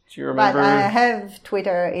Do you remember? But I have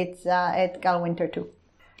Twitter. It's at Galwinter2.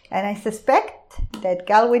 And I suspect that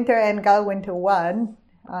Galwinter and Galwinter1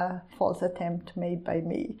 are a false attempt made by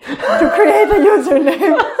me to create a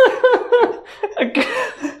username.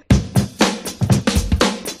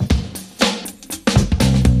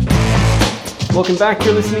 Welcome back.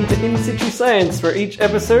 You're listening to In Situ Science, where each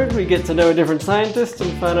episode we get to know a different scientist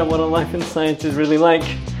and find out what a life in science is really like.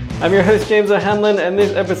 I'm your host, James O'Hanlon, and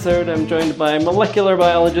this episode I'm joined by molecular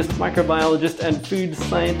biologist, microbiologist, and food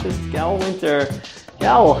scientist Gal Winter.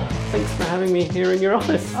 Gal, thanks for having me here in your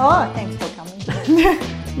office. Oh, thanks for coming.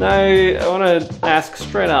 Now, I want to ask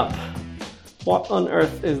straight up, what on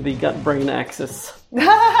earth is the gut-brain axis?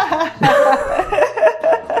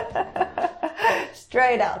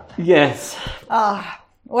 Straight up. Yes.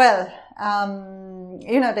 Well,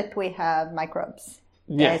 you know that we have microbes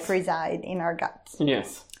Yes. that reside in our guts.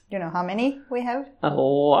 Yes. Do you know how many we have? A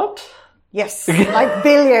lot? Yes, like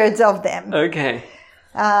billiards of them. Okay.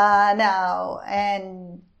 Now,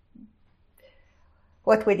 and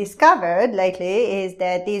what we discovered lately is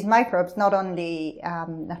that these microbes not only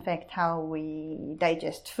affect how we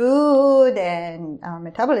digest food and our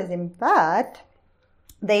metabolism, but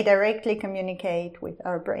they directly communicate with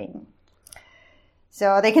our brain.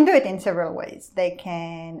 So they can do it in several ways. They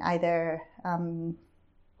can either,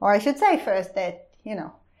 or I should say first that,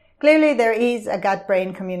 clearly there is a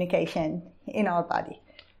gut-brain communication in our body.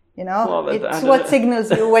 It's what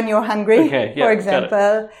signals you when you're hungry, for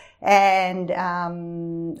example, and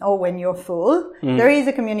or when you're full. Mm. There is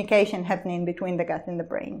a communication happening between the gut and the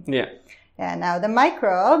brain. Yeah. And now the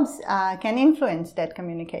microbes can influence that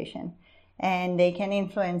communication. And they can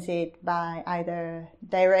influence it by either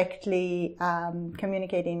directly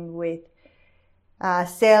communicating with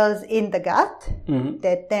cells in the gut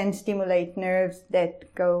that then stimulate nerves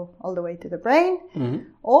that go all the way to the brain,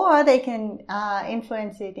 or they can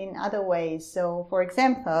influence it in other ways. So, for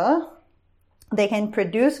example, they can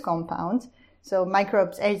produce compounds. So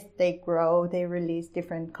microbes, as they grow, they release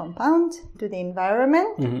different compounds to the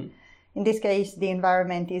environment. Mm-hmm. In this case, the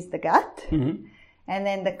environment is the gut. Mm-hmm. And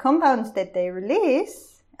then the compounds that they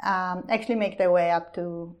release actually make their way up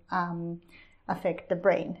to affect the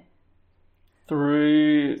brain.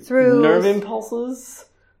 Through nerve impulses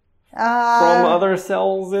from other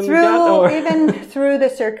cells in the gut? Or? Even through the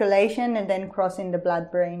circulation and then crossing the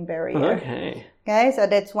blood-brain barrier. Okay, so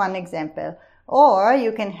that's one example. Or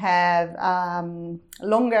you can have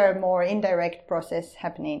longer, more indirect process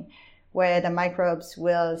happening where the microbes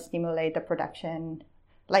will stimulate the production.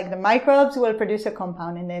 Like the microbes will produce a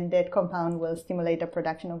compound, and then that compound will stimulate the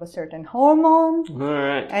production of a certain hormone. All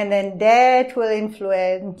right. And then that will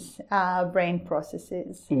influence brain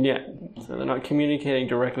processes. Yeah. So they're not communicating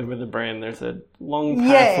directly with the brain. There's a long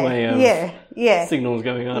pathway of signals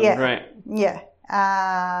going on. Yeah. Right. Yeah.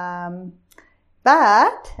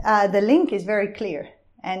 But the link is very clear,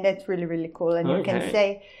 and that's really, really cool. And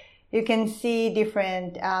you can see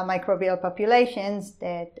different microbial populations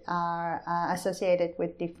that are associated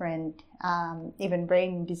with different, even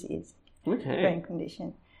brain disease, brain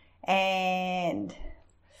condition. And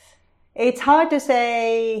it's hard to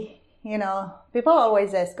say, people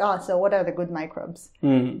always ask, so what are the good microbes?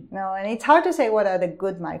 Mm. And it's hard to say what are the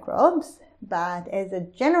good microbes, but as a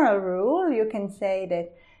general rule, you can say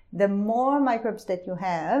that the more microbes that you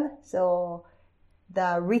have, so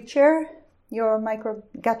the richer your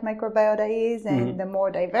gut microbiota is, and the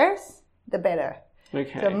more diverse, the better.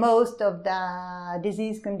 Okay. So most of the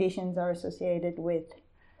disease conditions are associated with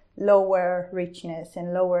lower richness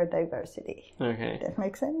and lower diversity. Okay. That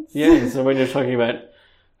makes sense? Yeah, so when you're talking about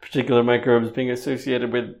particular microbes being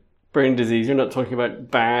associated with brain disease, you're not talking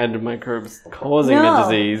about bad microbes causing the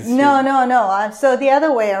disease. No. So the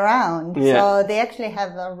other way around. Yeah. So they actually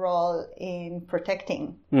have a role in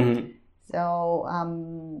protecting. Mm-hmm. So,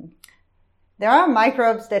 there are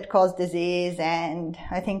microbes that cause disease, and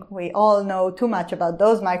I think we all know too much about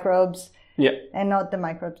those microbes and not the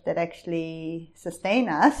microbes that actually sustain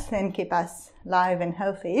us and keep us alive and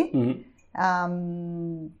healthy.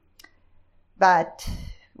 Mm-hmm. But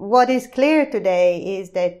what is clear today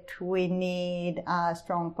is that we need a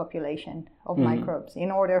strong population of microbes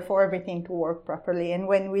in order for everything to work properly. And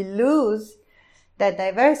when we lose that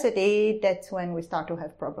diversity, that's when we start to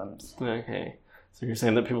have problems. Okay. So you're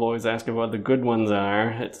saying that people always ask about what the good ones are.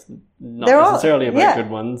 It's not necessarily about good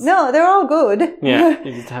ones. No, they're all good. Yeah,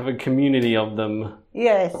 you just have a community of them.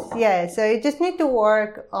 Yes. So you just need to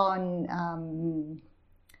work on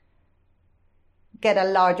get a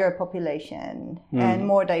larger population and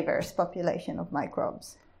more diverse population of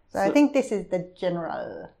microbes. So I think this is the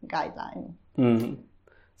general guideline. Mm.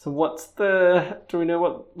 So do we know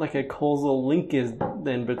what like a causal link is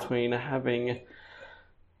then between having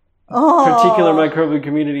particular microbial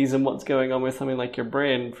communities and what's going on with something like your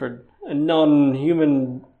brain? For a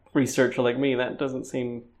non-human researcher like me, that doesn't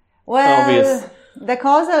seem obvious. The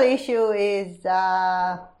causal issue is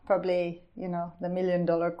probably, the $1 million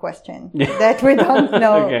question that we don't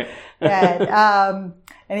know. Okay.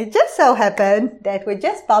 And it just so happened that we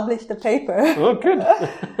just published a paper. Oh, good.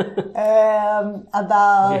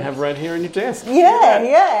 About... You have right here on your desk.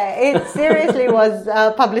 Yeah. It seriously was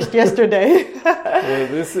published yesterday.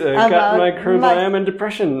 This gut microbiome and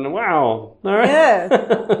depression. Wow. All right.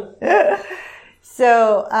 Yeah.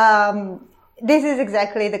 So, this is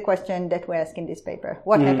exactly the question that we ask in this paper.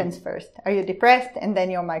 What happens first? Are you depressed and then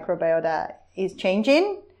your microbiota is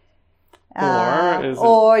changing?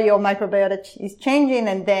 Or your microbiota is changing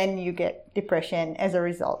and then you get depression as a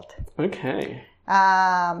result. Okay.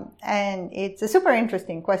 And it's a super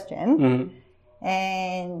interesting question.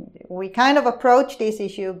 And we kind of approach this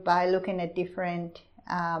issue by looking at different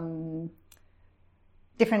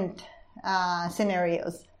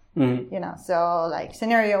scenarios. So like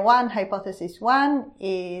scenario 1, hypothesis 1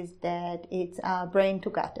 is that it's a brain to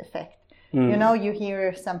gut effect. You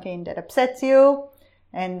hear something that upsets you,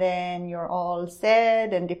 and then you're all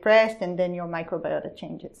sad and depressed, and then your microbiota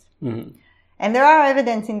changes. And there are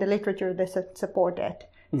evidence in the literature that support that.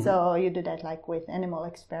 So you do that like with animal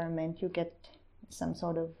experiment, you get some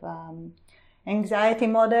sort of anxiety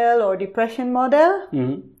model or depression model,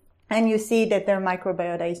 and you see that their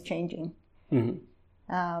microbiota is changing.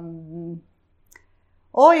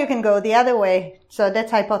 Or you can go the other way. So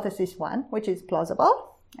that's hypothesis 1, which is plausible.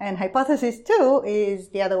 And hypothesis 2 is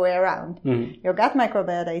the other way around. Your gut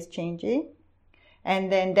microbiota is changing, and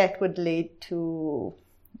then that would lead to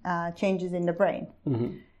changes in the brain.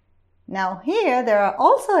 Now here, there are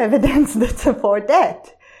also evidence that support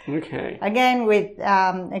that. Okay. Again, with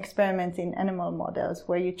experiments in animal models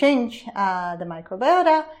where you change the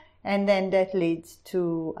microbiota, and then that leads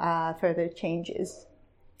to further changes.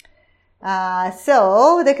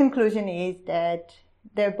 So the conclusion is that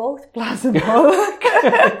they're both plausible.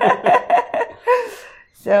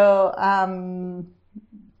 So,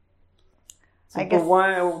 I guess.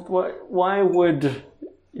 Why would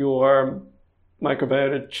your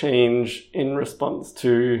microbiota change in response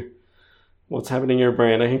to what's happening in your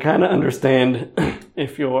brain? I can kind of understand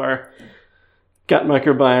if your gut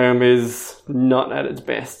microbiome is not at its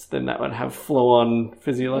best, then that would have flow-on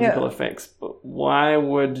physiological effects. But why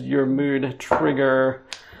would your mood trigger?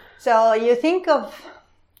 So you think of,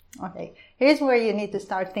 here's where you need to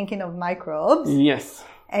start thinking of microbes. Yes.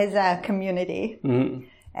 As a community.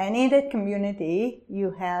 And in that community,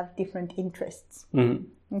 you have different interests.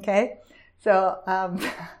 Okay? So,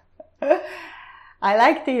 I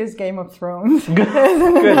like to use Game of Thrones as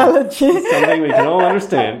an analogy. Something we can all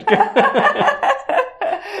understand.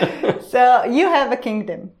 So you have a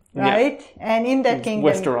kingdom, right? And in that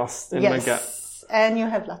kingdom... Westeros in my gut. And you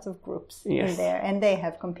have lots of groups in there, and they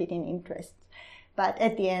have competing interests. But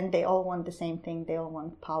at the end, they all want the same thing. They all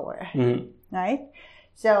want power, right?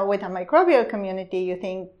 So with a microbial community, you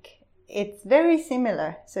think it's very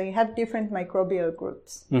similar. So you have different microbial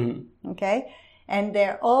groups, okay? And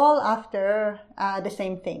they're all after the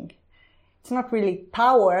same thing. It's not really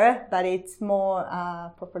power, but it's more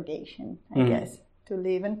propagation, I guess, to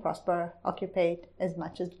live and prosper, occupy as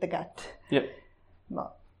much as the gut. Yep.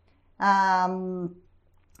 Well,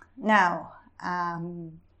 now,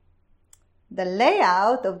 the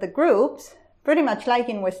layout of the groups, pretty much like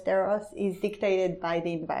in Westeros, is dictated by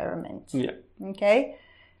the environment. Yeah. Okay?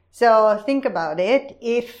 So think about it.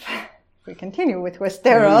 If we continue with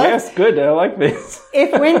Westeros... Yes, good. I like this.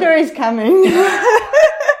 If winter is coming,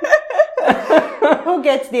 who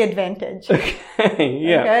gets the advantage? Okay,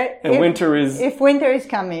 yeah. Okay? And if winter is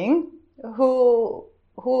coming, who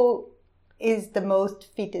is the most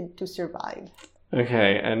fitted to survive?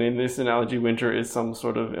 Okay, and in this analogy, winter is some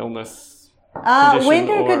sort of illness.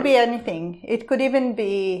 Winter could be anything. It could even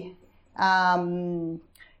be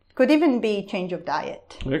change of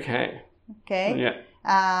diet. Okay. Yeah.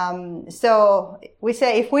 So we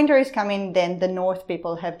say if winter is coming, then the North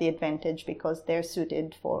people have the advantage because they're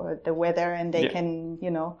suited for the weather and they can,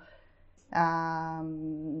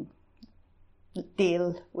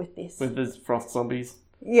 deal with this. With these frost zombies.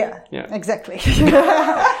 Yeah. Exactly.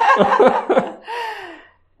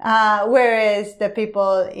 Whereas the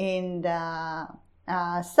people in the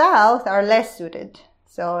South are less suited.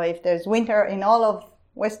 So if there's winter in all of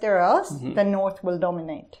Westeros, the North will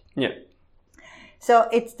dominate. Yeah. So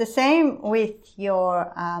it's the same with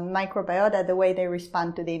your microbiota, the way they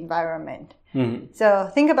respond to the environment. So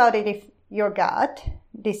think about it your gut,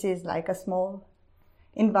 this is like a small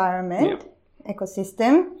environment,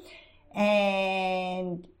 ecosystem,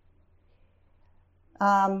 and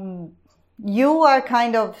you are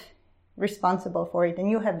kind of responsible for it, and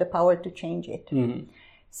you have the power to change it. Mm-hmm.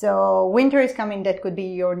 So winter is coming, that could be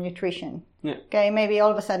your nutrition. Yeah. Okay, maybe all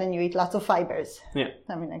of a sudden you eat lots of fibers,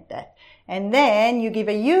 something like that. And then you give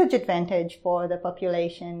a huge advantage for the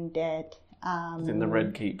population that... in the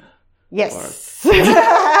Red Keep. Yes.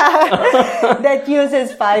 That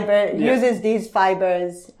uses these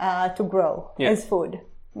fibers to grow as food.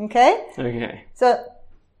 Okay? Okay. So,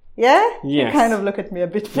 yeah? Yes. You kind of look at me a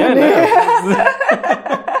bit funny.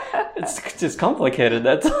 It's just complicated,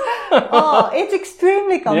 that's it's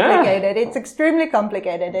extremely complicated. It's extremely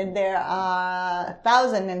complicated, and there are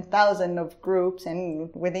thousands and thousands of groups, and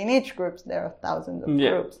within each group there are thousands of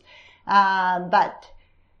groups. But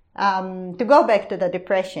to go back to the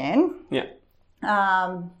depression,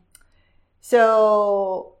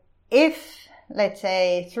 so if, let's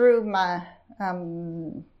say, through my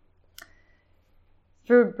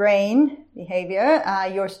through brain behavior,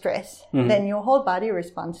 your stress, then your whole body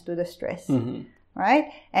responds to the stress,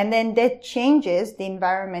 right? And then that changes the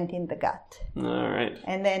environment in the gut. All right.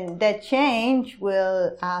 And then that change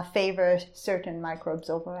will favor certain microbes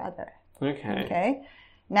over other. Okay. Okay.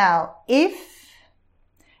 Now, if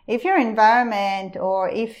your environment, or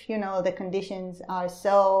if, the conditions are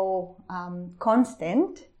so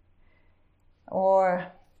constant,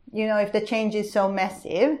 or if the change is so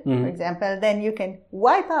massive, for example, then you can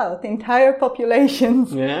wipe out entire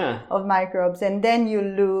populations of microbes, and then you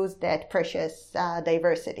lose that precious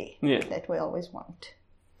diversity that we always want.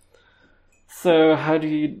 So how do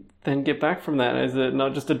you then get back from that? Is it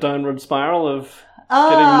not just a downward spiral of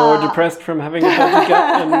getting more depressed from having a healthy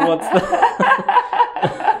gut? And what's the...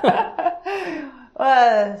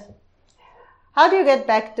 Well, how do you get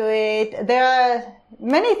back to it? There are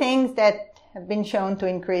many things that have been shown to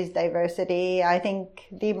increase diversity. I think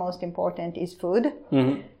the most important is food.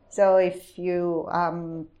 Mm-hmm. So if you,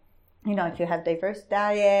 if you have diverse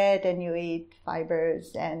diet and you eat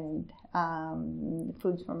fibers and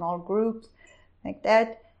foods from all groups like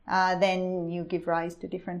that, then you give rise to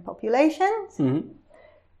different populations. Mm-hmm.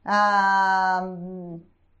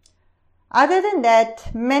 Other than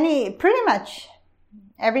that, pretty much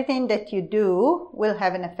everything that you do will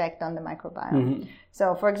have an effect on the microbiome. Mm-hmm.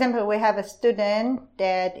 So, for example, we have a student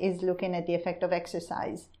that is looking at the effect of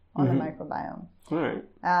exercise on the microbiome. All right.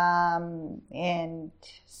 And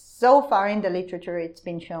so far in the literature, it's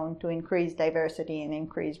been shown to increase diversity and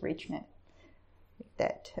increase richness.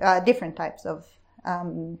 That different types of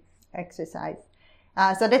exercise.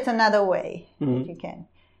 So that's another way that you can.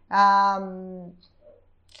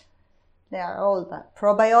 There are all the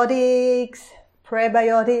probiotics,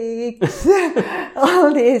 prebiotics,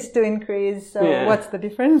 all these to increase. So what's the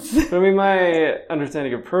difference? I mean, my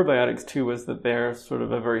understanding of probiotics too was that they're sort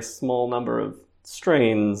of a very small number of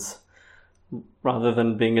strains rather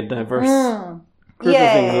than being a diverse group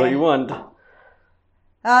of things what you want.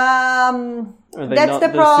 That's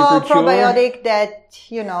the probiotic that,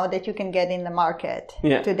 that you can get in the market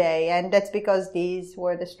today. And that's because these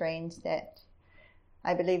were the strains that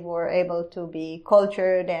I believe were able to be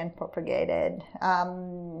cultured and propagated.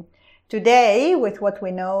 Today, with what we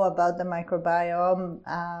know about the microbiome,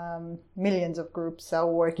 millions of groups are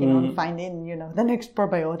working on finding, the next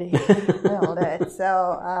probiotic and all that.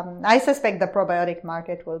 So I suspect the probiotic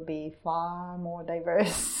market will be far more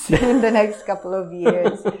diverse in the next couple of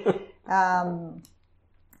years.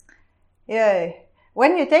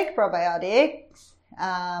 When you take probiotics,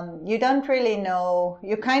 you don't really know,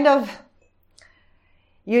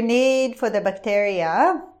 you need for the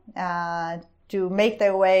bacteria to make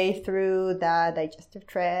their way through the digestive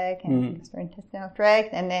tract and gastrointestinal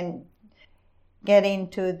tract, and then get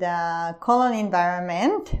into the colon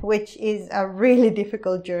environment, which is a really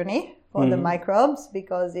difficult journey for the microbes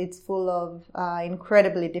because it's full of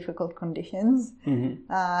incredibly difficult conditions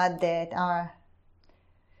that are,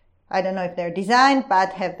 I don't know if they're designed,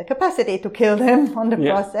 but have the capacity to kill them on the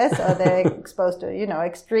process, or they're exposed to,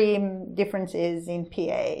 extreme differences in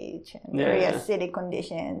pH and very acidic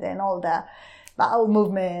conditions and all the bowel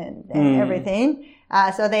movement and everything.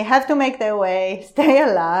 So they have to make their way, stay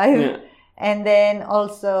alive, and then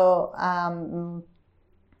also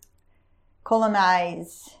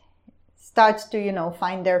colonize, starts to,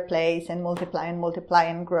 find their place and multiply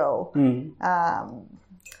and grow.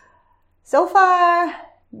 So far,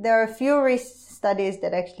 there are a few studies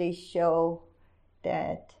that actually show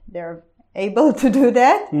that they're able to do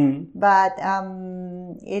that, but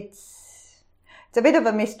it's a bit of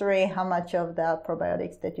a mystery how much of the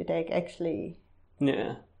probiotics that you take actually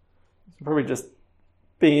Probably just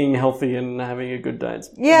being healthy and having a good diet's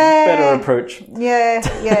a better approach. Yeah.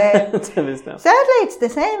 to this stuff. Sadly, it's the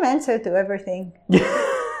same answer to everything. You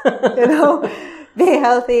know, be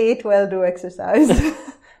healthy, eat well, do exercise.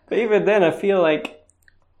 But even then, I feel like,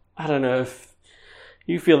 I don't know if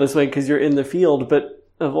you feel this way because you're in the field, but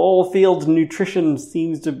of all fields, nutrition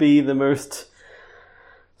seems to be the most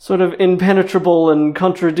sort of impenetrable and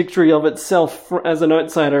contradictory of itself as an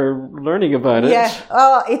outsider learning about it. Yeah.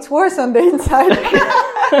 Oh, it's worse on the inside.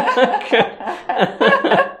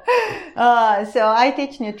 So I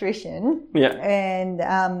teach nutrition. Yeah. And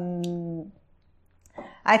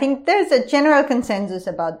I think there's a general consensus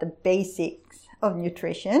about the basics of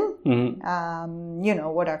nutrition. Mm-hmm. You know,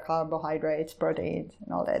 what are carbohydrates, proteins,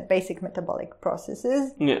 and all that, basic metabolic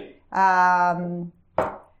processes. Yeah.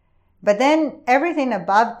 But then everything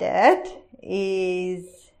above that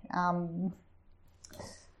is, how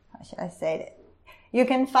should I say it? You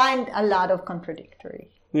can find a lot of contradictory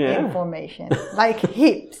information, like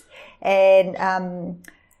heaps. And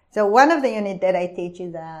so one of the units that I teach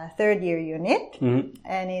is a third-year unit,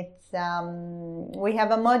 and it's we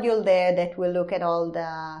have a module there that will look at all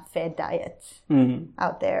the fad diets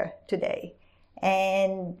out there today,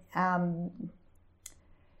 and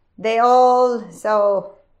they all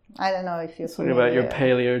I don't know if you're talking about your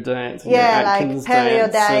paleo diets. And yeah, your Atkins like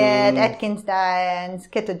paleo diet, and Atkins diet,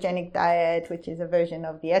 ketogenic diet, which is a version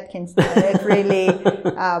of the Atkins diet, really,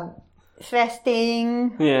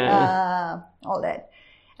 fasting, all that.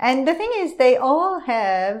 And the thing is, they all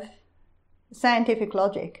have scientific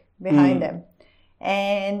logic behind them.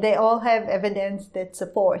 And they all have evidence that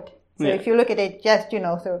support. So if you look at it just, you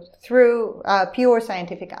know, through pure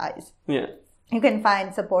scientific eyes, you can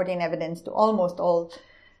find supporting evidence to almost all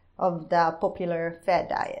of the popular fad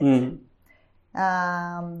diets.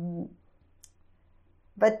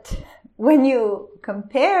 But when you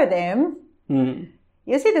compare them,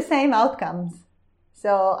 you see the same outcomes.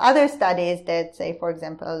 So other studies that, say, for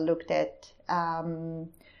example, looked at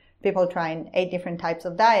people trying 8 different types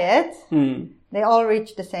of diets, they all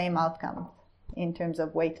reached the same outcome in terms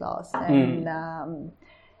of weight loss and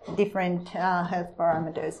different health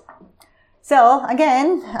parameters. So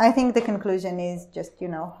again, I think the conclusion is just, you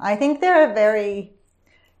know, I think there are very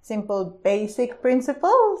simple basic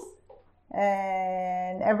principles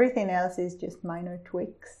and everything else is just minor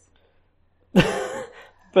tweaks.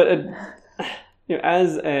 But you know,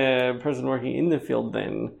 as a person working in the field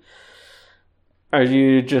then, are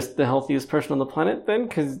you just the healthiest person on the planet then?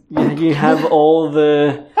 Because you have all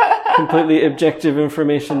the completely objective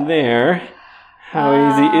information there. How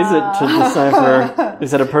easy is it to decipher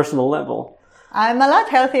this at a personal level? I'm a lot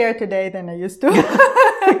healthier today than I used to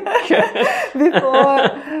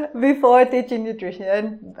before teaching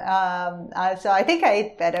nutrition. So I think I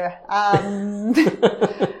eat better.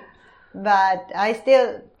 But I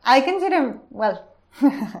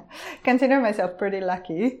consider myself pretty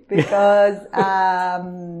lucky because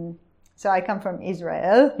so I come from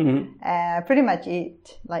Israel. Pretty much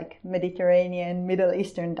eat like Mediterranean, Middle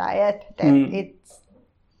Eastern diet. It's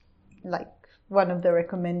like one of the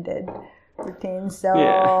recommended routines.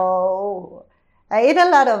 So I eat a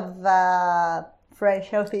lot of fresh,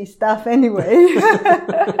 healthy stuff anyway.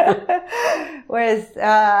 Whereas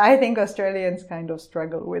I think Australians kind of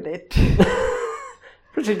struggle with it.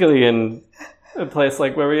 Particularly in a place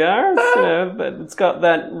like where we are. You know, it's got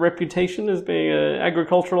that reputation as being an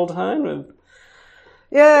agricultural town with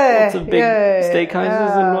lots of big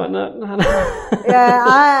steakhouses and whatnot.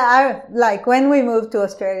 I like when we moved to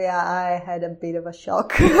Australia, I had a bit of a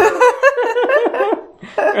shock.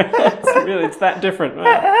 It's that different.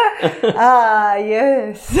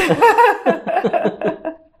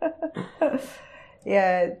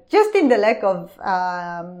 Yes. Just in the lack of,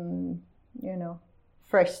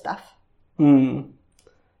 fresh stuff. I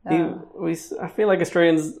feel like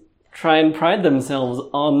Australians try and pride themselves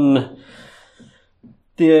on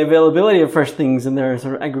the availability of fresh things in their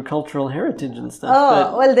sort of agricultural heritage and stuff.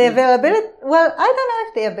 The availability. Well, I don't know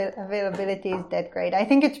if the availability is that great. I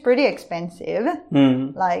think it's pretty expensive.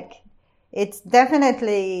 Like, it's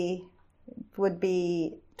definitely would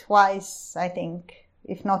be twice, I think,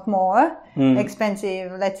 if not more,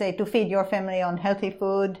 expensive, let's say, to feed your family on healthy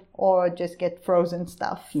food or just get frozen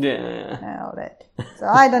stuff. And all that. So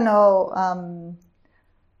I don't know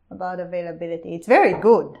about availability. It's very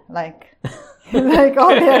good. Like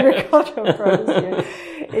all the agricultural produce here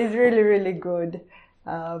is really, really good.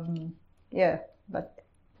 But...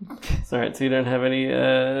 Sorry, so you don't have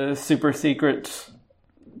any super secret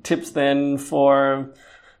tips then for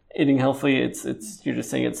eating healthy? It's you're just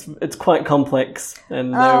saying it's quite complex,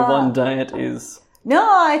 and no one diet is. No,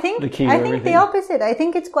 I think the opposite. I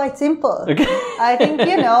think it's quite simple. Okay. I think,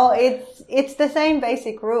 it's the same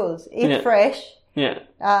basic rules. Eat fresh. Yeah.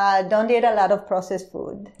 Don't eat a lot of processed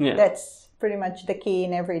food. Yeah. That's pretty much the key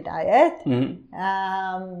in every diet. Mm-hmm.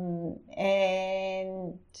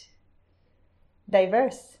 And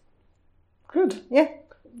diverse. Good. Yeah.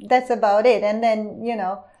 That's about it. And then,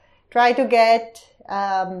 try to get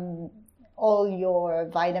all your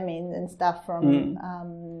vitamins and stuff from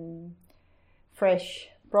fresh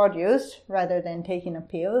produce rather than taking a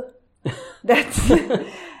pill. That's.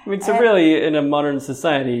 So really, in a modern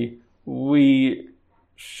society, we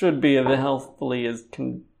should be as healthily as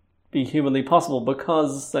can be humanly possible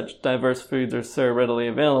because such diverse foods are so readily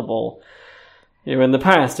available. In the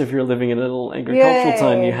past, if you're living in a little agricultural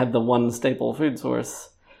town, you had the one staple food source.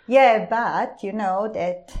 Yeah, but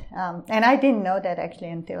that, and I didn't know that actually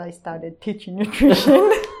until I started teaching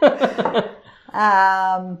nutrition.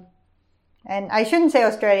 And I shouldn't say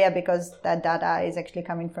Australia because that data is actually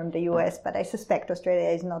coming from the US, but I suspect Australia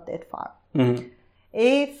is not that far. Mm-hmm.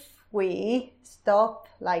 If we stop,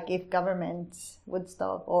 if governments would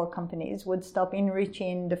stop or companies would stop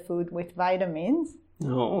enriching the food with vitamins,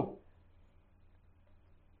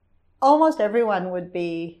 almost everyone would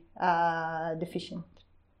be deficient.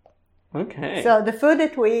 Okay. So the food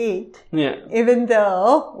that we eat, even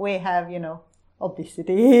though we have,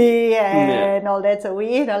 obesity and all that, so we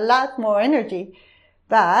eat a lot more energy,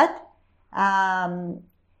 but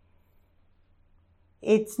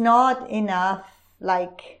it's not enough.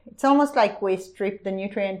 It's almost like we strip the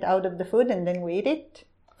nutrient out of the food and then we eat it.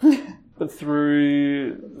 But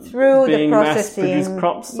through the processing, mass-produced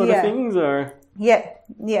crops sort of things, or? Yeah.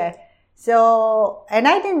 So, and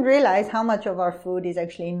I didn't realize how much of our food is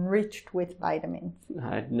actually enriched with vitamins.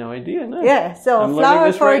 I had no idea, no. Yeah, so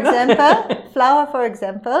flour, for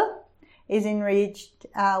example, is enriched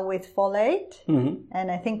with folate,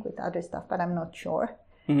 and I think with other stuff, but I'm not sure.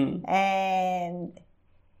 Mm-hmm. And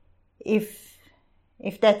if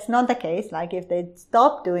that's not the case, if they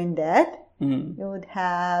stop doing that, you would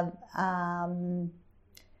have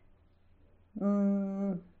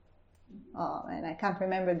and I can't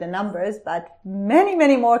remember the numbers, but many,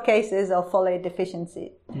 many more cases of folate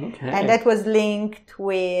deficiency. Okay. And that was linked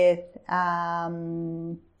with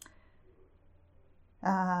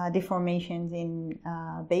deformations in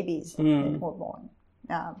babies that were born,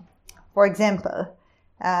 for example.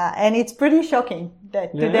 And it's pretty shocking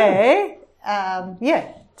that today,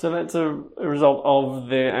 So that's a result of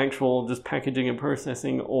the actual just packaging and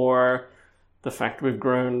processing, or the fact we've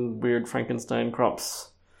grown weird Frankenstein crops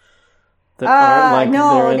that aren't like their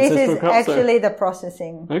ancestral crops? No, this is actually the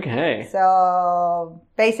processing. Okay. So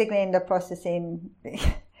basically in the processing,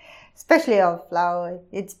 especially of flour,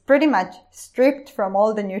 it's pretty much stripped from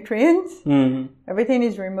all the nutrients. Mm-hmm. Everything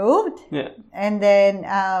is removed. Yeah. And then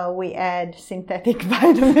we add synthetic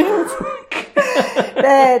vitamins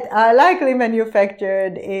that are likely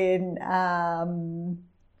manufactured in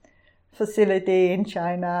facility in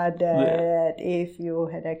China that if you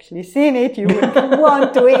had actually seen it, you would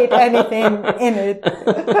want to eat anything in it.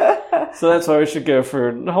 So that's why we should go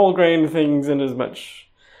for whole grain things and as much.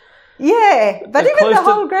 Yeah, but even the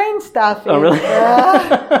whole grain stuff is... Oh, really?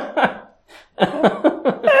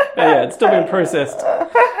 It's still being processed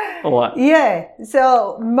a lot. Yeah,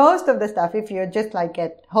 so most of the stuff, if you just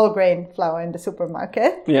get whole grain flour in the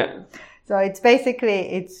supermarket. Yeah. So it's basically,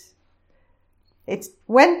 it's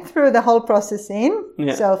went through the whole processing,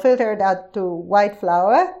 so filtered out to white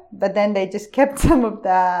flour, but then they just kept some of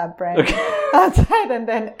the bran outside and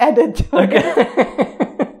then added to it.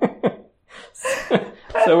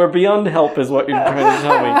 So we're beyond help is what you're trying to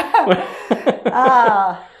tell me.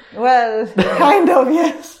 Well, kind of,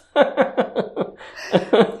 yes.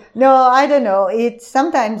 No, I don't know.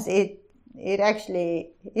 Sometimes it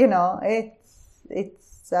actually,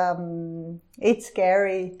 it's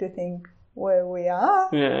scary to think where we are.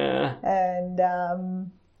 Yeah. And,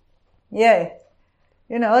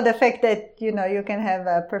 the fact that, you can have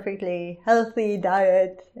a perfectly healthy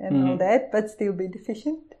diet and all that, but still be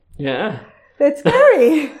deficient. Yeah. That's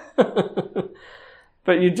scary.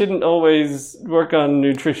 But you didn't always work on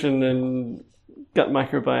nutrition and gut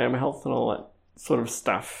microbiome health and all that sort of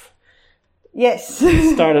stuff. Yes.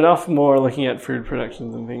 Started off more looking at food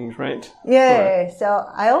productions and things, right? Yeah. So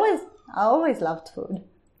I always loved food.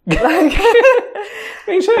 Me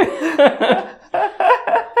too.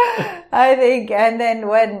 I think, and then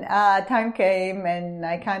when time came and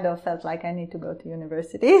I kind of felt like I need to go to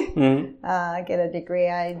university, get a degree,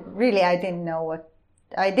 I didn't know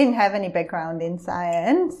I didn't have any background in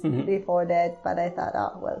science before that, but I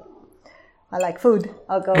thought, I like food.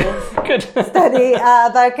 I'll go Good. study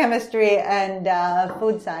biochemistry and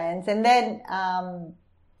food science. And then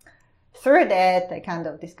through that, I kind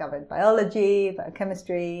of discovered biology,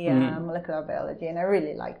 biochemistry, molecular biology, and I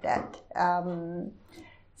really liked that.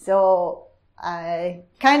 So I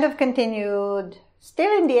kind of continued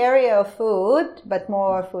still in the area of food, but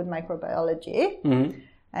more food microbiology. Mm-hmm.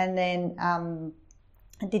 And then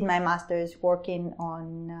I did my master's working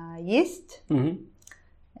on yeast. Mm-hmm.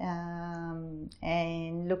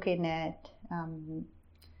 And looking at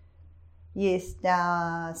yeast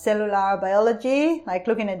cellular biology, like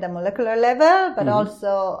looking at the molecular level, but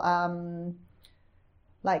also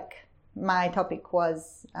like my topic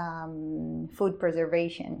was food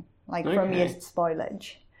preservation, like from yeast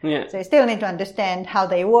spoilage. Yeah. So you still need to understand how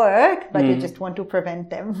they work, but you just want to prevent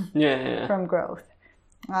them from growth.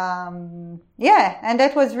 And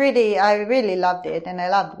that was I really loved it, and I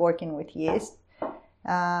loved working with yeast.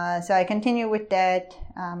 So I continue with that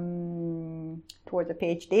towards a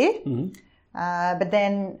PhD. Mm-hmm. But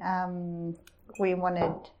then we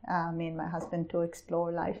wanted, me and my husband, to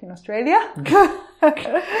explore life in Australia.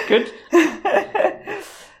 Good.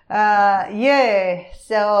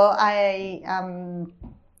 So I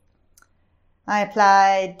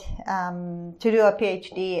applied to do a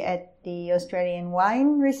PhD at the Australian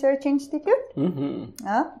Wine Research Institute. Mm-hmm.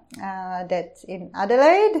 That's in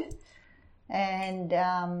Adelaide. And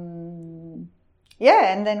and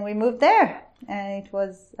then we moved there, and it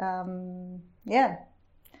was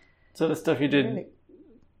So the stuff you did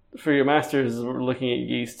for your master's, looking at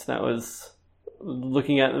yeast, that was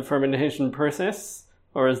looking at the fermentation process,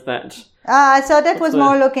 or is that? So that was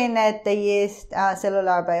more looking at the yeast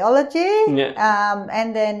cellular biology,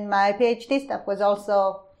 and then my PhD stuff was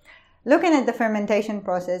also looking at the fermentation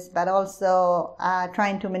process, but also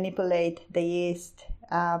trying to manipulate the yeast.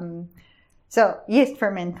 So yeast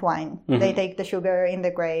ferment wine. Mm-hmm. They take the sugar in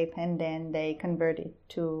the grape and then they convert it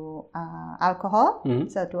to alcohol,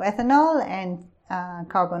 so to ethanol and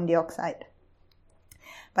carbon dioxide.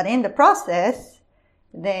 But in the process,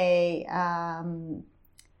 they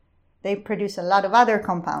produce a lot of other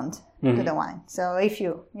compounds to the wine. So if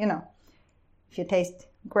you taste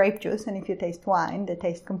grape juice and if you taste wine, they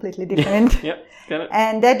taste completely different. Yep, got it.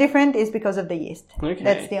 And that different is because of the yeast. Okay.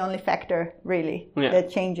 That's the only factor really that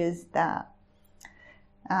changes the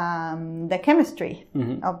chemistry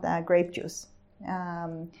of the grape juice.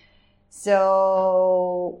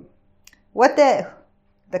 So what the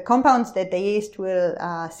compounds that the yeast will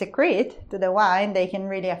secrete to the wine, they can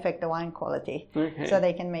really affect the wine quality. Okay. So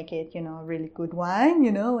they can make it, a really good wine,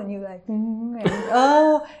 when you like,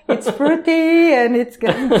 it's fruity and it's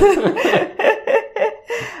good.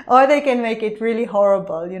 Or they can make it really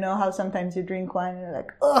horrible. You know how sometimes you drink wine and you're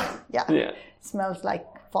like, smells like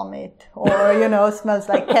vomit, or smells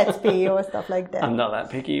like cat's pee or stuff like that. I'm not that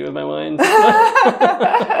picky with my wine.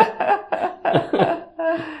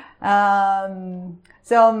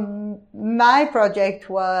 So my project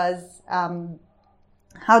was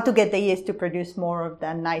how to get the yeast to produce more of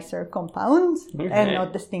the nicer compounds and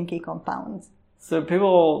not the stinky compounds. So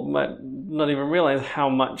people might not even realize how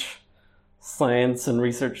much science and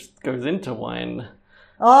research goes into wine.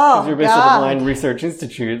 Oh, you're based at the Wine Research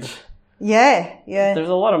Institute. Yeah. There's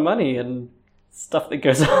a lot of money and stuff that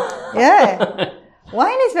goes on. Yeah.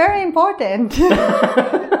 Wine is very important.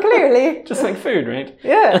 Clearly. Just like food, right?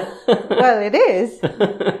 Yeah. Well, it is.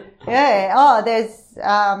 Yeah. Oh,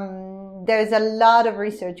 there's a lot of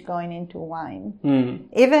research going into wine.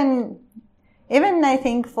 Even I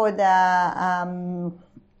think for the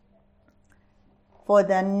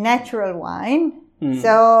natural wine.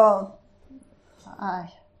 So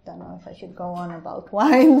I don't know if I should go on about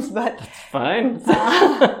wines, but that's fine.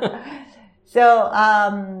 So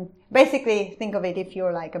basically, think of it if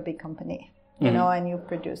you're like a big company, and you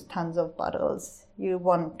produce tons of bottles. You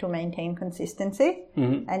want to maintain consistency,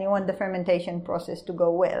 and you want the fermentation process to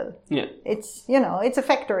go well. Yeah, it's it's a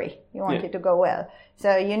factory. You want it to go well,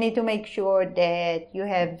 so you need to make sure that you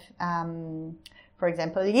have, for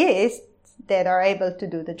example, yeast that are able to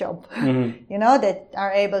do the job. That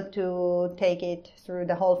are able to take it through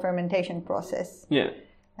the whole fermentation process. Yeah.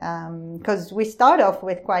 Because we start off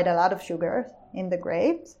with quite a lot of sugar in the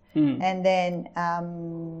grapes, and then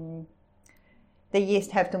the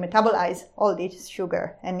yeast have to metabolize all this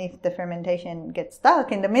sugar. And if the fermentation gets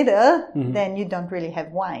stuck in the middle, then you don't really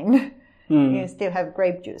have wine. You still have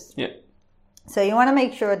grape juice. Yeah. So you want to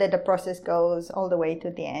make sure that the process goes all the way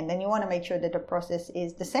to the end, and you want to make sure that the process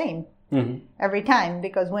is the same every time,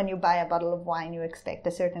 because when you buy a bottle of wine, you expect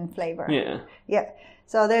a certain flavor. Yeah.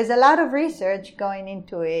 So there's a lot of research going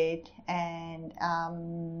into it, and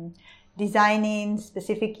designing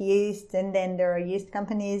specific yeasts, and then there are yeast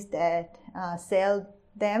companies that sell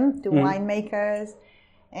them to winemakers,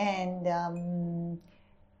 and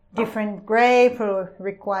different grape will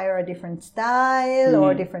require a different style,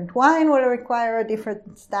 or different wine will require a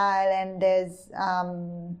different style, and there's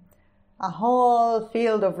a whole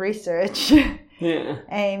field of research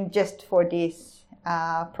aimed just for this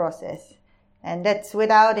process. And that's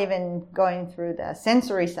without even going through the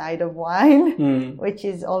sensory side of wine, which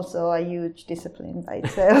is also a huge discipline by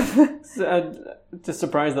itself. So, just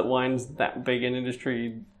surprised that wine's that big an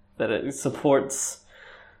industry that it supports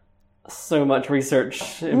so much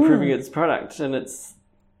research improving its product. And it's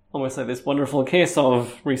almost like this wonderful case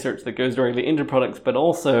of research that goes directly into products, but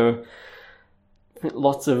also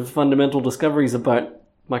lots of fundamental discoveries about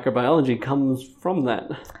microbiology comes from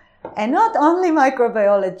that. And not only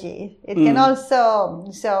microbiology, it can also,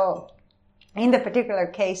 so in the particular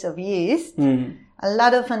case of yeast, a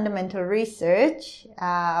lot of fundamental research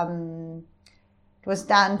was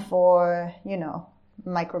done for,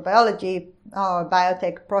 microbiology or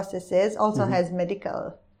biotech processes, also has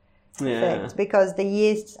medical effects, because the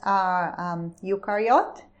yeasts are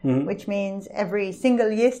eukaryote, which means every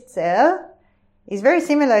single yeast cell is very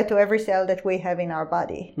similar to every cell that we have in our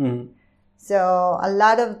body. So a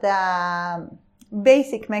lot of the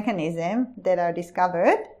basic mechanisms that are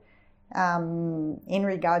discovered in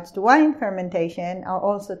regards to wine fermentation are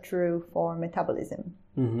also true for metabolism.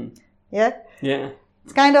 Yeah? Yeah.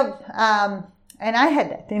 It's kind of, and I had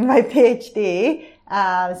that in my PhD.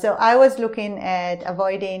 So I was looking at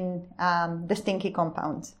avoiding the stinky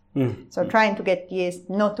compounds. So trying to get yeast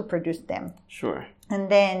not to produce them. Sure. And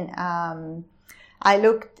then I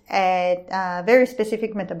looked at a very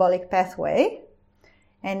specific metabolic pathway,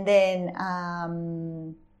 and then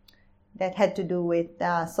that had to do with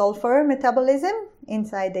sulfur metabolism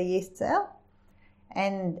inside the yeast cell.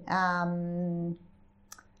 And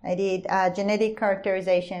I did a genetic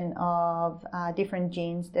characterization of different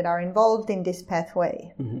genes that are involved in this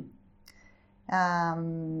pathway.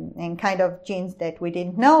 And kind of genes that we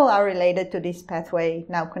didn't know are related to this pathway,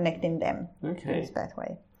 now connecting them to this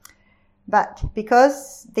pathway. But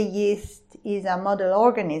because the yeast is a model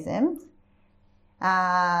organism,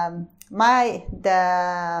 the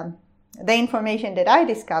information that I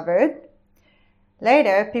discovered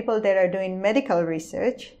later, people that are doing medical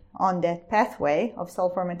research on that pathway of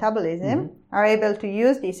sulfur metabolism are able to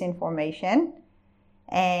use this information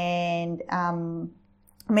and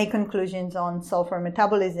make conclusions on sulfur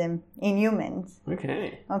metabolism in humans.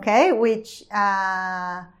 Okay, which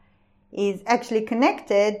is actually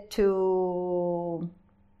connected to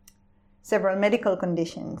several medical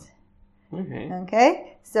conditions.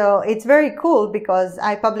 Okay, so it's very cool because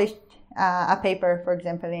I published a paper, for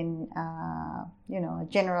example, in a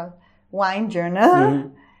general wine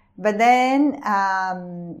journal, but then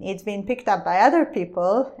it's been picked up by other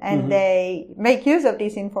people, and they make use of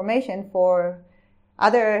this information for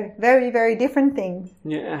other very, very different things.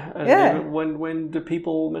 When do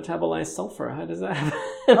people metabolize sulfur? How does that happen?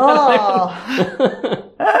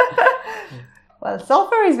 Well,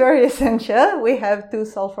 sulfur is very essential. We have 2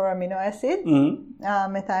 sulfur amino acids,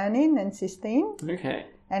 methionine and cysteine.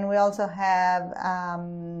 And we also have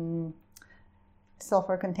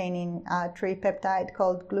sulfur-containing tripeptide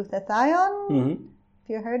called glutathione. Have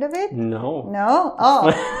you heard of it? No. No?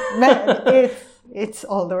 Oh, it's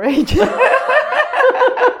all the rage.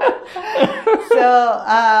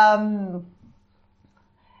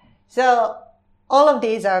 So all of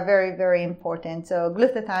these are very, very important. So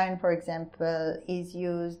glutathione, for example, is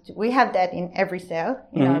used. We have that in every cell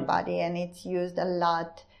in our body, and it's used a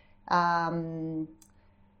lot to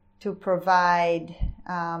provide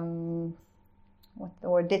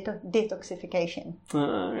detoxification.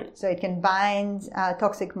 So it can bind a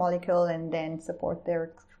toxic molecule and then support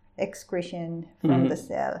their excretion from the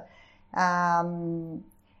cell.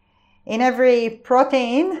 In every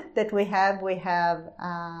protein that we have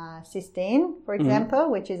cysteine, for example,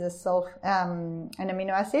 which is an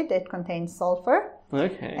amino acid that contains sulfur.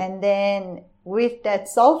 And then with that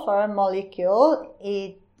sulfur molecule,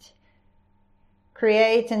 it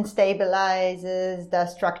creates and stabilizes the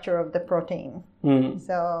structure of the protein.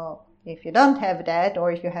 So if you don't have that,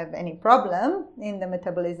 or if you have any problem in the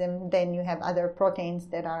metabolism, then you have other proteins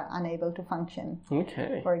that are unable to function,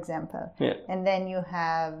 for example. And then you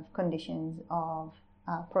have conditions of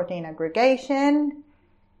protein aggregation,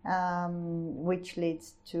 which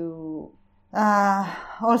leads to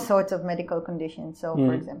all sorts of medical conditions. So,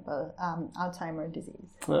 for example, Alzheimer's disease.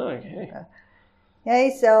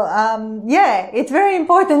 Okay, so it's very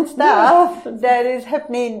important stuff that is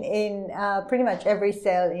happening in pretty much every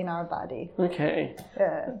cell in our body. Okay.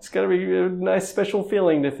 It's got to be a nice special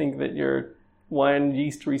feeling to think that your wine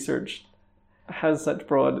yeast research has such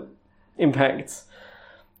broad impacts.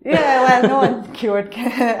 Yeah, well, no one cured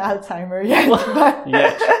Alzheimer's yet. But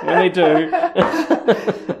yet, when they do.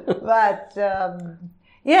 But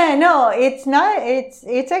it's not.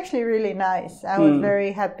 It's actually really nice. I was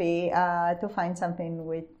very happy to find something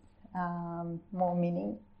with more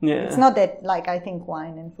meaning. Yeah. It's not that I think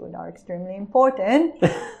wine and food are extremely important,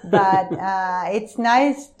 but it's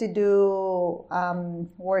nice to do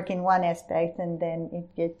work in one aspect and then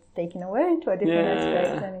it gets taken away to a different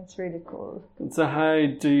aspect, and it's really cool. So how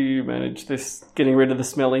do you manage this, getting rid of the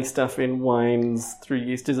smelly stuff in wines through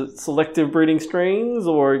yeast? Is it selective breeding strains,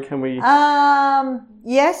 or can we...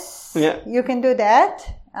 Yes, you can do that.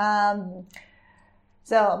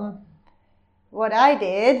 So what I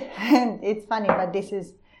did, and it's funny, but this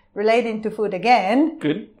is relating to food again.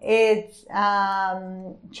 Good. It's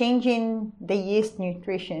changing the yeast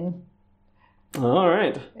nutrition. All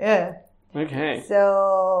right. Yeah. Okay.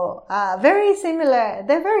 So very similar.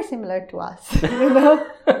 They're very similar to us, you know.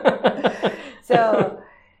 So,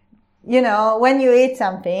 you know, when you eat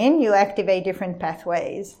something, you activate different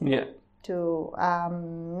pathways. Yeah. To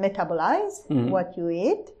metabolize what you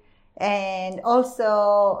eat, and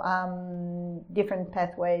also different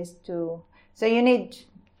pathways to. So you need.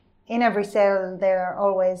 In every cell, there are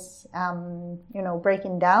always,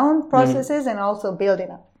 breaking down processes and also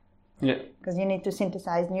building up. Yeah. Because you need to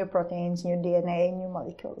synthesize new proteins, new DNA, new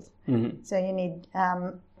molecules. Mm-hmm. So you need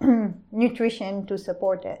nutrition to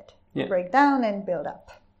support it, break down and build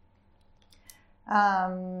up.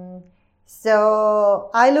 So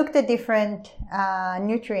I looked at different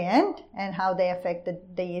nutrients and how they affect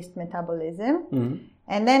the yeast metabolism. Mm-hmm.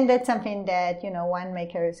 And then that's something that,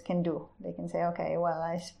 winemakers can do. They can say, okay, well,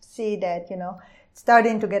 I see that, it's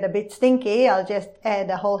starting to get a bit stinky. I'll just add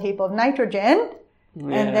a whole heap of nitrogen.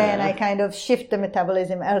 Yeah. And then I kind of shift the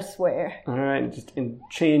metabolism elsewhere. All right, just in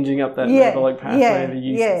changing up that metabolic pathway the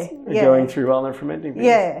yeast is going through while they're fermenting things.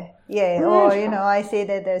 Yeah. Or, I see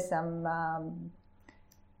that there's some,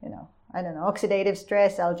 oxidative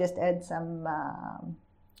stress. I'll just add some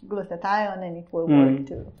glutathione and it will work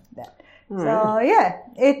to that. So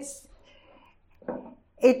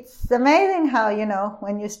it's amazing how,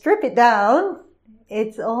 when you strip it down,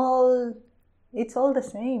 it's all the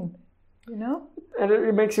same, And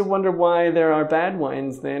it makes you wonder why there are bad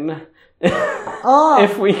wines then.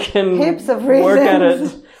 If we can work at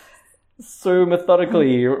it so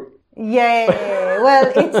methodically.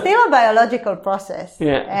 Well, it's still a biological process.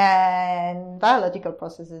 Yeah. And biological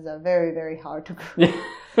processes are very, very hard to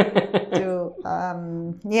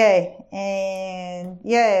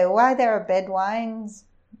why there are bad wines?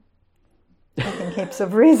 I think heaps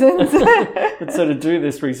of reasons. But so to do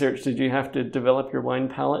this research, did you have to develop your wine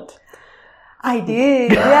palate? I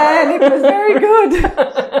did, and it was very good.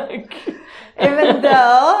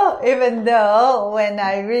 Even though when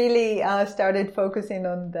I really started focusing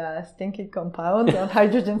on the stinky compounds, on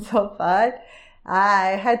hydrogen sulfide,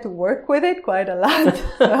 I had to work with it quite a lot.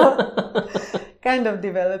 So kind of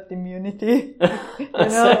developed immunity.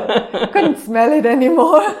 Couldn't smell it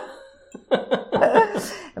anymore.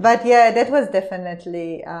 But that was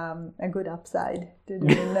definitely a good upside to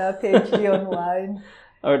doing a PhD on wine.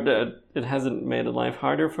 Or it hasn't made life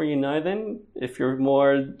harder for you now then, if you're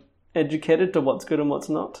more educated to what's good and what's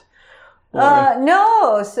not?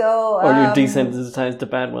 No, so... Or you're desensitized to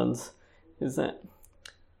bad ones, is that...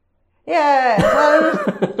 Yeah, well,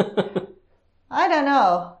 I don't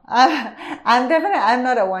know. I'm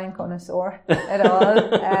not a wine connoisseur at all.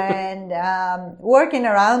 And working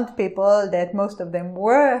around people that most of them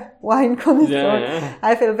were wine connoisseurs,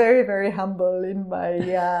 I feel very, very humble in my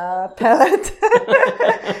palate.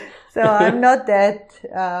 So I'm not that,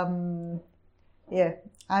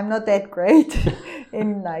 I'm not that great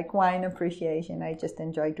in wine appreciation. I just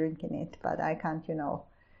enjoy drinking it, but I can't,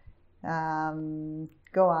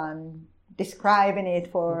 go on describing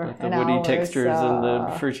it for an hour. The woody textures and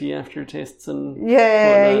the fruity aftertastes and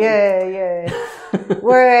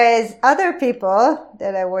Whereas other people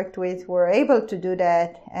that I worked with were able to do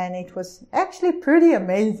that, and it was actually pretty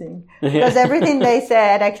amazing because everything they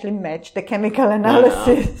said actually matched the chemical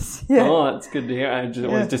analysis. Oh, that's good to hear. I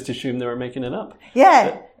always just assumed they were making it up.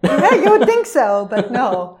 Yeah, you would think so, but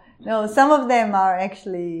no, some of them are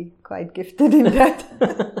actually quite gifted in that.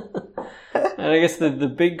 And I guess the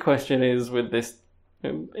big question is, with this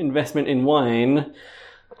investment in wine,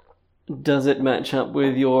 does it match up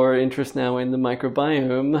with your interest now in the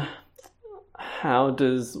microbiome? how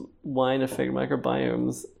does wine affect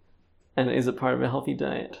microbiomes, and is it part of a healthy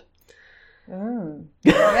diet?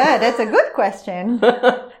 Yeah, that's a good question.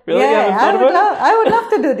 Really? Yeah, I would love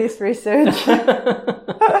to do this research.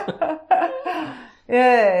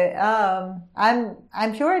 Yeah,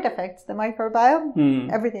 I'm sure it affects the microbiome.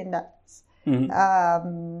 Everything does.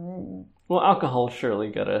 Well, alcohol surely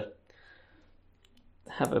gotta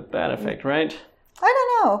have a bad effect, right? I don't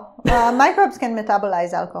know. Microbes can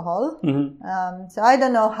metabolize alcohol, so I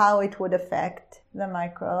don't know how it would affect the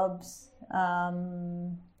microbes.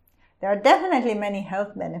 There are definitely many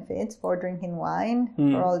health benefits for drinking wine,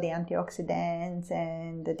 for all the antioxidants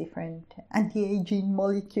and the different anti-aging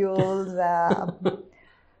molecules.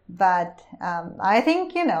 But I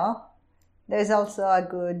think, there's also a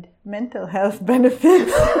good mental health benefit,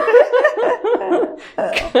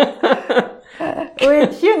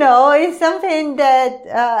 which, is something that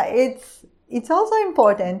it's also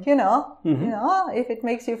important, if it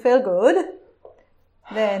makes you feel good,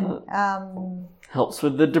 then... helps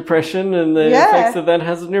with the depression and the effects that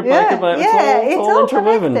has on your microbiome. It's all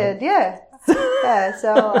connected. Yeah.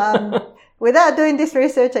 So without doing this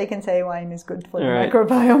research, I can say wine is good for the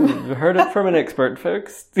microbiome. You've heard it from an expert,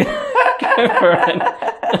 folks. Go for it.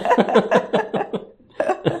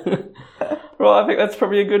 Well, I think that's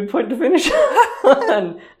probably a good point to finish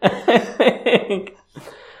on.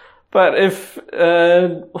 But if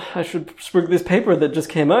I should sprig this paper that just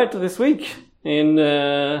came out this week in...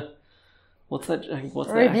 What's that?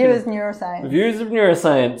 Reviews Neuroscience. Reviews of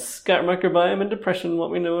Neuroscience. Gut microbiome and depression,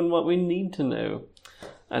 what we know and what we need to know.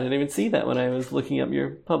 I didn't even see that when I was looking up your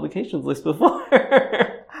publications list before.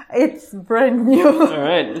 It's brand new. All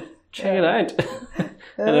right. Check it out.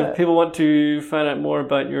 And if people want to find out more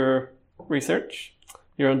about your research,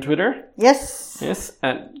 you're on Twitter. Yes. Yes,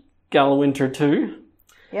 at Galwinter2.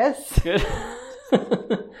 Yes. Good.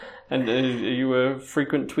 And are you a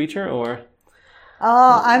frequent tweeter or...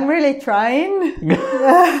 I'm really trying.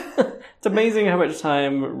 It's amazing how much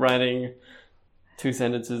time writing 2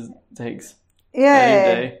 sentences takes.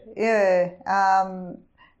 Yeah.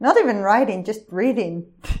 Not even writing, just reading.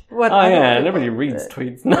 Nobody reads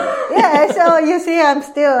tweets. Yeah, so you see,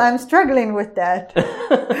 I'm struggling with that.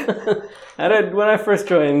 When I first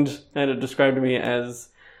joined, I had it described to me as,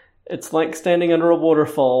 it's like standing under a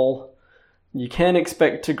waterfall. You can't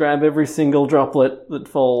expect to grab every single droplet that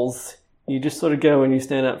falls. You just sort of go and you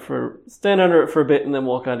stand under it for a bit and then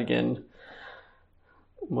walk out again.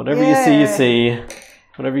 Whatever you see, you see.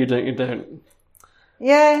 Whatever you don't, you don't.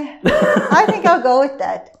 Yeah, I think I'll go with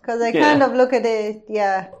that because I kind of look at it,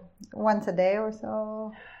 once a day or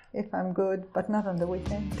so if I'm good, but not on the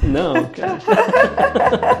weekend. No, okay.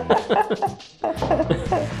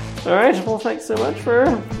 All right, well, thanks so much for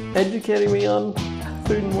educating me on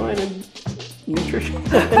food and wine and nutrition.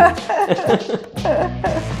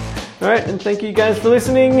 All right, and thank you guys for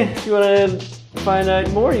listening. If you want to find out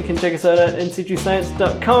more, you can check us out at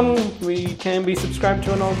insituscience.com. We can be subscribed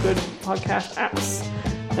to on all good podcast apps.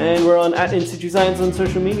 And we're on at @InSituScience on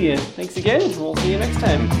social media. Thanks again. We'll see you next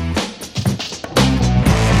time.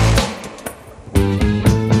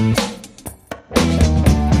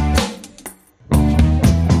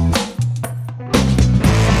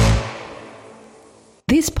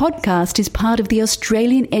 This podcast is part of the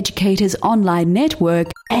Australian Educators Online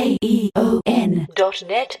Network, AEON.net.au.